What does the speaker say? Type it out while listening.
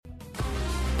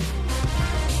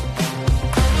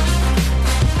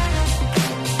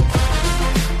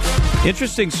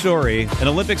Interesting story. An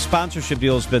Olympic sponsorship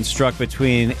deal has been struck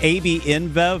between AB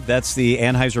InBev, that's the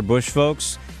Anheuser-Busch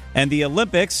folks, and the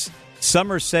Olympics.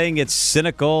 Some are saying it's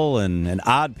cynical and an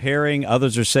odd pairing.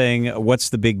 Others are saying,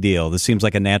 what's the big deal? This seems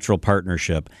like a natural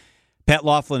partnership. Pat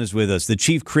Laughlin is with us, the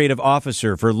Chief Creative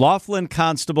Officer for Laughlin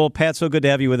Constable. Pat, so good to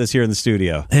have you with us here in the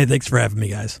studio. Hey, thanks for having me,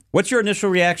 guys. What's your initial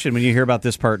reaction when you hear about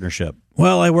this partnership?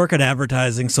 Well, I work in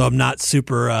advertising, so I'm not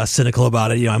super cynical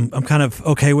about it. I'm kind of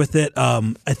okay with it.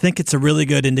 I think it's a really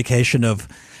good indication of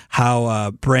how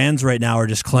brands right now are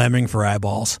just clamoring for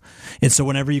eyeballs. And so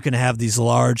whenever you can have these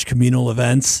large communal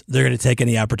events, they're going to take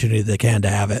any opportunity they can to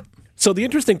have it. So the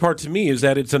interesting part to me is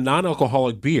that it's a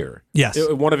non-alcoholic beer. Yes.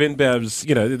 One of InBev's,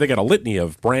 they got a litany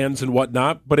of brands and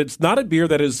whatnot, but it's not a beer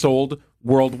that is sold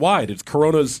worldwide. It's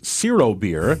Corona's Zero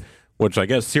beer, which I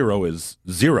guess zero is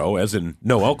zero, as in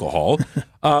no alcohol.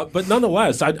 But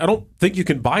nonetheless, I don't think you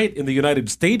can buy it in the United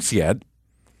States yet,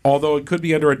 although it could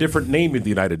be under a different name in the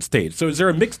United States. So is there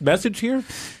a mixed message here?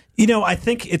 I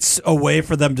think it's a way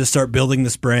for them to start building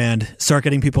this brand, start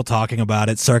getting people talking about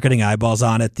it, start getting eyeballs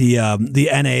on it. The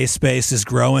NA space is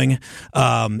growing.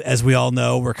 As we all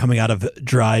know, we're coming out of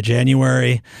dry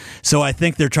January. So I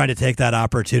think they're trying to take that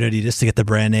opportunity just to get the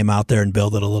brand name out there and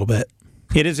build it a little bit.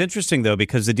 It is interesting, though,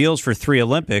 because the deal's for 3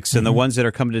 Olympics, and the ones that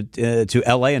are coming to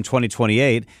L.A. in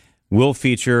 2028 will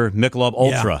feature Michelob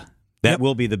Ultra. That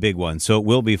will be the big one. So it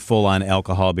will be full-on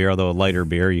alcohol beer, although a lighter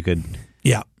beer you could...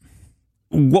 Yeah.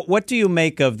 What do you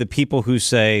make of the people who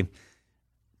say,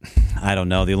 I don't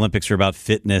know, the Olympics are about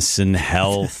fitness and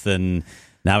health, and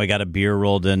now we got a beer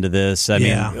rolled into this? I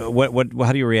mean,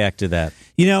 how do you react to that?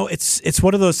 It's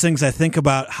one of those things I think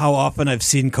about how often I've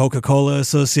seen Coca-Cola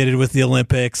associated with the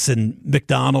Olympics, and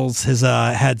McDonald's has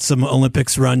had some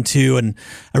Olympics run too. And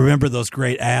I remember those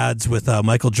great ads with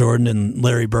Michael Jordan and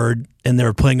Larry Bird, and they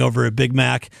were playing over a Big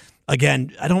Mac.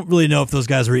 Again, I don't really know if those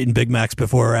guys were eating Big Macs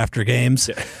before or after games.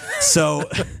 So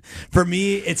for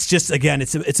me, it's just, again,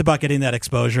 it's about getting that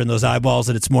exposure and those eyeballs,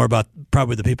 and it's more about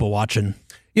probably the people watching.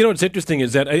 What's interesting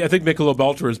is that I think Michelob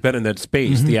Ultra has been in that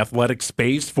space, the athletic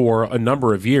space, for a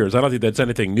number of years. I don't think that's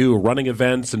anything new, running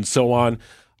events and so on.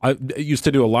 I used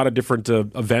to do a lot of different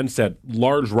events at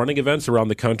large running events around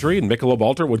the country, and Michelob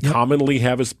Ultra would commonly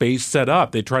have a space set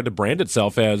up. They tried to brand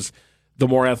itself as the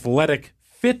more athletic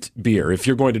fit beer if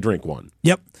you're going to drink one.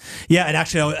 Yep. Yeah, and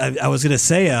actually I was going to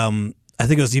say, I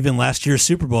think it was even last year's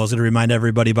Super Bowl. I was going to remind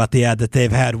everybody about the ad that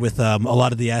they've had with a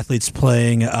lot of the athletes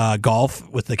playing golf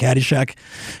with the Caddyshack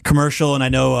commercial. And I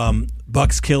know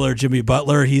Bucks killer Jimmy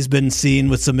Butler, he's been seen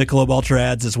with some Michelob Ultra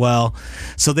ads as well.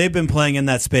 So they've been playing in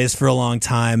that space for a long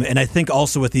time. And I think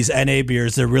also with these NA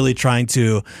beers, they're really trying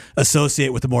to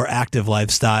associate with a more active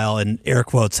lifestyle and, air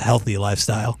quotes, healthy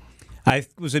lifestyle. I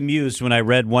was amused when I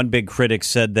read one big critic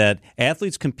said that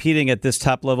athletes competing at this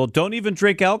top level don't even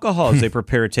drink alcohol as they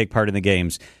prepare to take part in the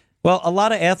games. Well, a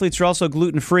lot of athletes are also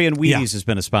gluten-free, and Wheaties has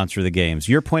been a sponsor of the games.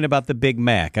 Your point about the Big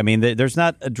Mac, I mean, there's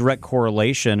not a direct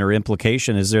correlation or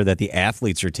implication, is there, that the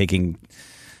athletes are taking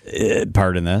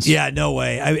part in this? Yeah, no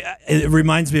way. It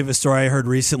reminds me of a story I heard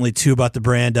recently, too, about the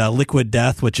brand Liquid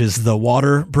Death, which is the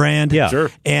water brand. Yeah, sure.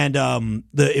 And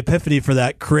the epiphany for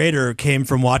that creator came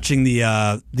from watching the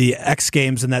X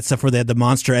Games and that stuff where they had the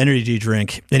Monster Energy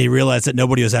drink, and he realized that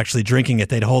nobody was actually drinking it.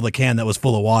 They'd hold a can that was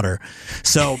full of water.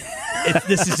 So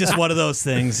this is just one of those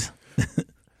things.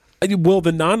 Will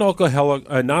the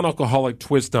non-alcoholic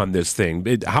twist on this thing,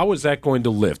 how is that going to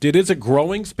lift? It is a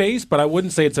growing space, but I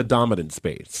wouldn't say it's a dominant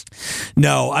space.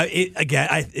 No,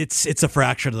 it's a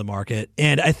fraction of the market.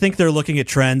 And I think they're looking at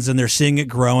trends, and they're seeing it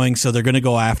growing, so they're going to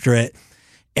go after it.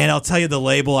 And I'll tell you the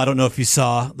label, I don't know if you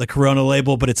saw the Corona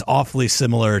label, but it's awfully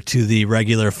similar to the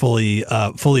regular fully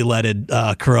leaded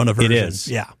Corona version. It is.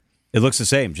 Yeah. It looks the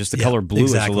same. Just the color blue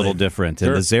is a little different,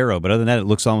 and the Zero. But other than that, it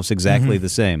looks almost exactly the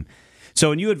same.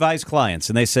 So when you advise clients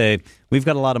and they say, we've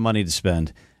got a lot of money to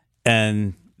spend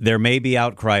and there may be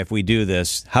outcry if we do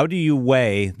this, how do you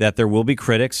weigh that there will be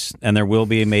critics and there will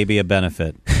be maybe a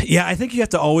benefit? Yeah, I think you have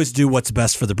to always do what's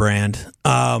best for the brand.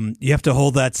 You have to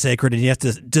hold that sacred, and you have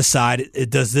to decide,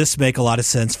 does this make a lot of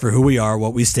sense for who we are,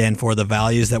 what we stand for, the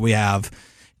values that we have?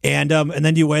 And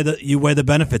then you weigh the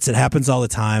benefits. It happens all the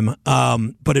time,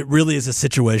 but it really is a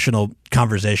situational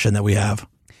conversation that we have.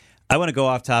 I want to go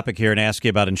off topic here and ask you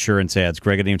about insurance ads.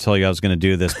 Greg, I didn't even tell you I was going to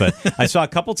do this, but I saw a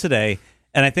couple today,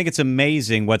 and I think it's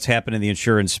amazing what's happened in the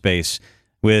insurance space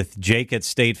with Jake at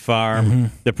State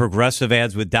Farm, the Progressive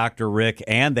ads with Dr. Rick,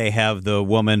 and they have the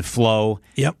woman Flo.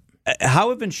 Yep. How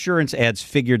have insurance ads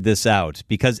figured this out?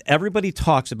 Because everybody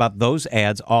talks about those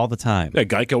ads all the time. Yeah,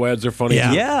 Geico ads are funny.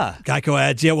 Yeah. Geico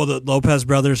ads. Yeah, well, the Lopez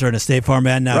brothers are in a State Farm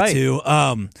ad now, too.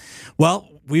 Well,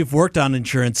 we've worked on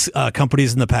insurance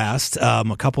companies in the past,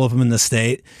 a couple of them in the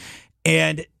state,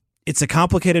 and it's a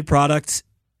complicated product,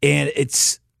 and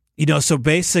it's, so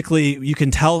basically you can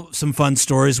tell some fun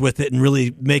stories with it and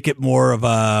really make it more of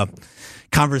a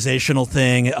conversational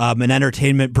thing, an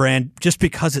entertainment brand, just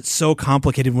because it's so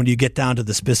complicated when you get down to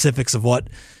the specifics of what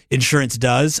insurance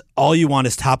does. All you want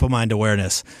is top of mind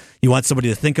awareness. You want somebody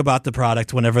to think about the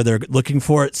product whenever they're looking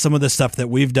for it. Some of the stuff that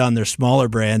we've done, they're smaller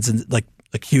brands, and like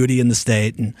Acuity in the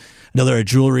state, and another a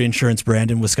jewelry insurance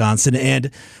brand in Wisconsin.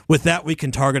 And with that, we can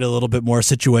target a little bit more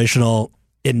situational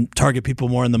and target people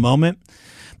more in the moment.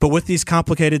 But with these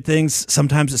complicated things,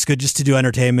 sometimes it's good just to do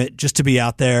entertainment, just to be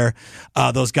out there.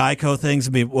 Those Geico things,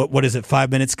 I mean, what is it?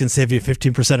 5 minutes can save you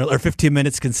 15%, or 15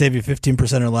 minutes can save you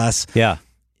 15% or less. Yeah.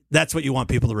 That's what you want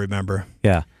people to remember.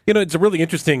 Yeah. It's a really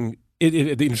interesting...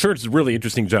 the insurance is really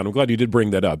interesting, John. I'm glad you did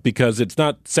bring that up, because it's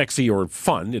not sexy or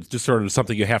fun. It's just sort of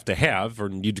something you have to have, or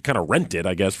you kind of rent it,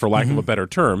 I guess, for lack of a better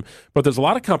term. But there's a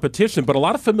lot of competition, but a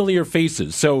lot of familiar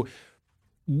faces. So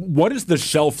what is the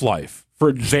shelf life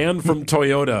for Jan from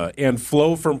Toyota and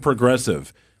Flo from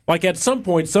Progressive? Like, at some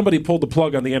point, somebody pulled the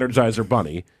plug on the Energizer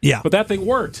Bunny. Yeah. But that thing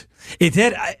worked. It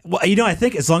did. I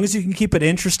think as long as you can keep it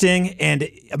interesting, and,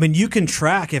 I mean, you can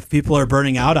track if people are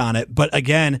burning out on it. But,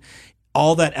 again,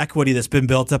 all that equity that's been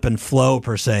built up in Flo,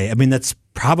 per se, I mean, that's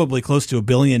probably close to $1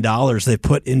 billion they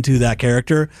put into that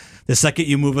character. The second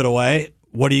you move it away,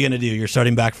 what are you going to do? You're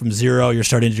starting back from zero. You're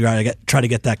starting to try to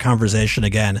get that conversation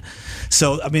again.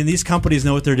 So, I mean, these companies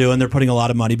know what they're doing. They're putting a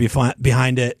lot of money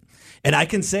behind it. And I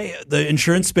can say the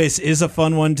insurance space is a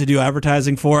fun one to do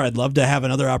advertising for. I'd love to have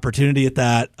another opportunity at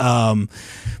that,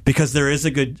 because there is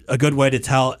a good way to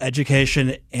tell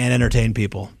education and entertain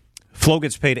people. Flo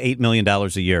gets paid $8 million a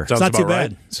year. It's not too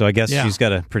bad. So I guess she's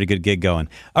got a pretty good gig going.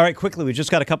 All right, quickly, we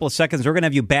just got a couple of seconds. We're going to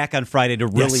have you back on Friday to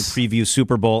really preview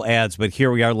Super Bowl ads, but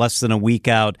here we are less than a week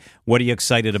out. What are you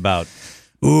excited about?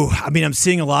 I mean, I'm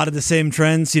seeing a lot of the same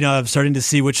trends. I'm starting to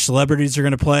see which celebrities are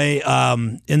going to play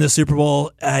in the Super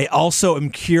Bowl. I also am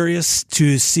curious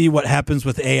to see what happens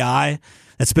with AI.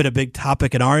 That's been a big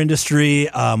topic in our industry.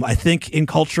 I think in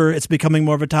culture, it's becoming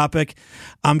more of a topic.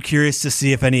 I'm curious to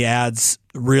see if any ads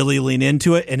really lean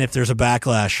into it, and if there's a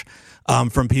backlash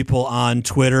from people on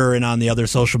Twitter and on the other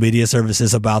social media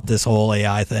services about this whole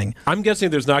AI thing. I'm guessing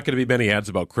there's not going to be many ads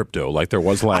about crypto like there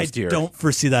was last year. I don't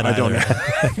foresee that either.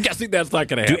 I'm guessing that's not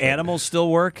going to happen. Do animals still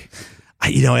work?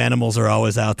 Animals are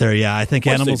always out there. Yeah, I think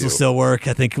animals will still work.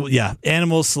 I think,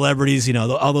 animals, celebrities,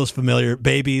 all those familiar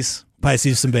babies. Probably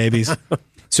see some babies.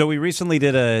 So we recently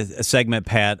did a segment,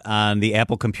 Pat, on the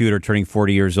Apple computer turning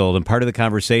 40 years old, and part of the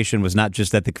conversation was not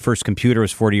just that the first computer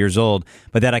was 40 years old,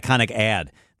 but that iconic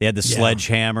ad. They had the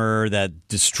sledgehammer that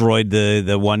destroyed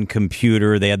the one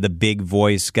computer. They had the big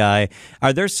voice guy.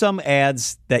 Are there some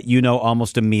ads that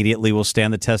almost immediately will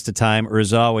stand the test of time, or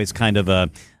is it always kind of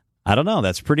I don't know,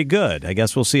 that's pretty good. I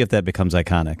guess we'll see if that becomes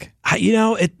iconic.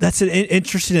 That's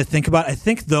interesting to think about. I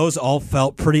think those all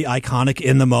felt pretty iconic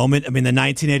in the moment. I mean, the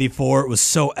 1984, it was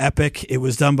so epic. It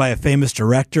was done by a famous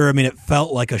director. I mean, it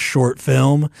felt like a short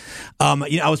film. I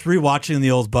was rewatching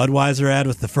the old Budweiser ad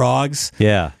with the frogs.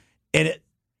 Yeah. And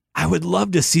I would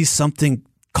love to see something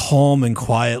calm and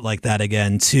quiet like that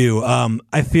again too.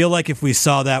 I feel like if we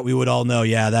saw that, we would all know,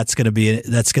 that's going to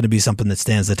be something that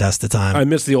stands the test of time. I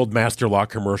miss the old Master Lock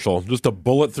commercial. Just a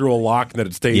bullet through a lock and that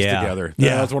it stays together.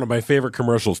 That's one of my favorite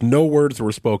commercials. No words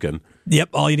were spoken. Yep,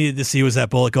 all you needed to see was that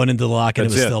bullet going into the lock, and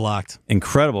it was still locked.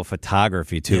 Incredible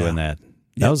photography too in that.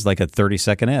 That was like a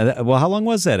 30-second ad. Well, how long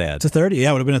was that ad? It's a 30. Yeah,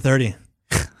 it would have been a 30.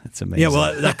 That's amazing. Yeah,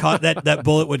 well, that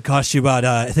bullet would cost you about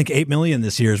I think $8 million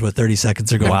this year is what 30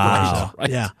 seconds are going. Wow. Right.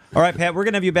 Yeah. All right, Pat, we're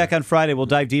going to have you back on Friday. We'll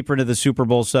dive deeper into the Super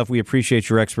Bowl stuff. We appreciate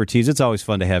your expertise. It's always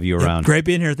fun to have you around. Great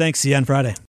being here. Thanks. See you on Friday.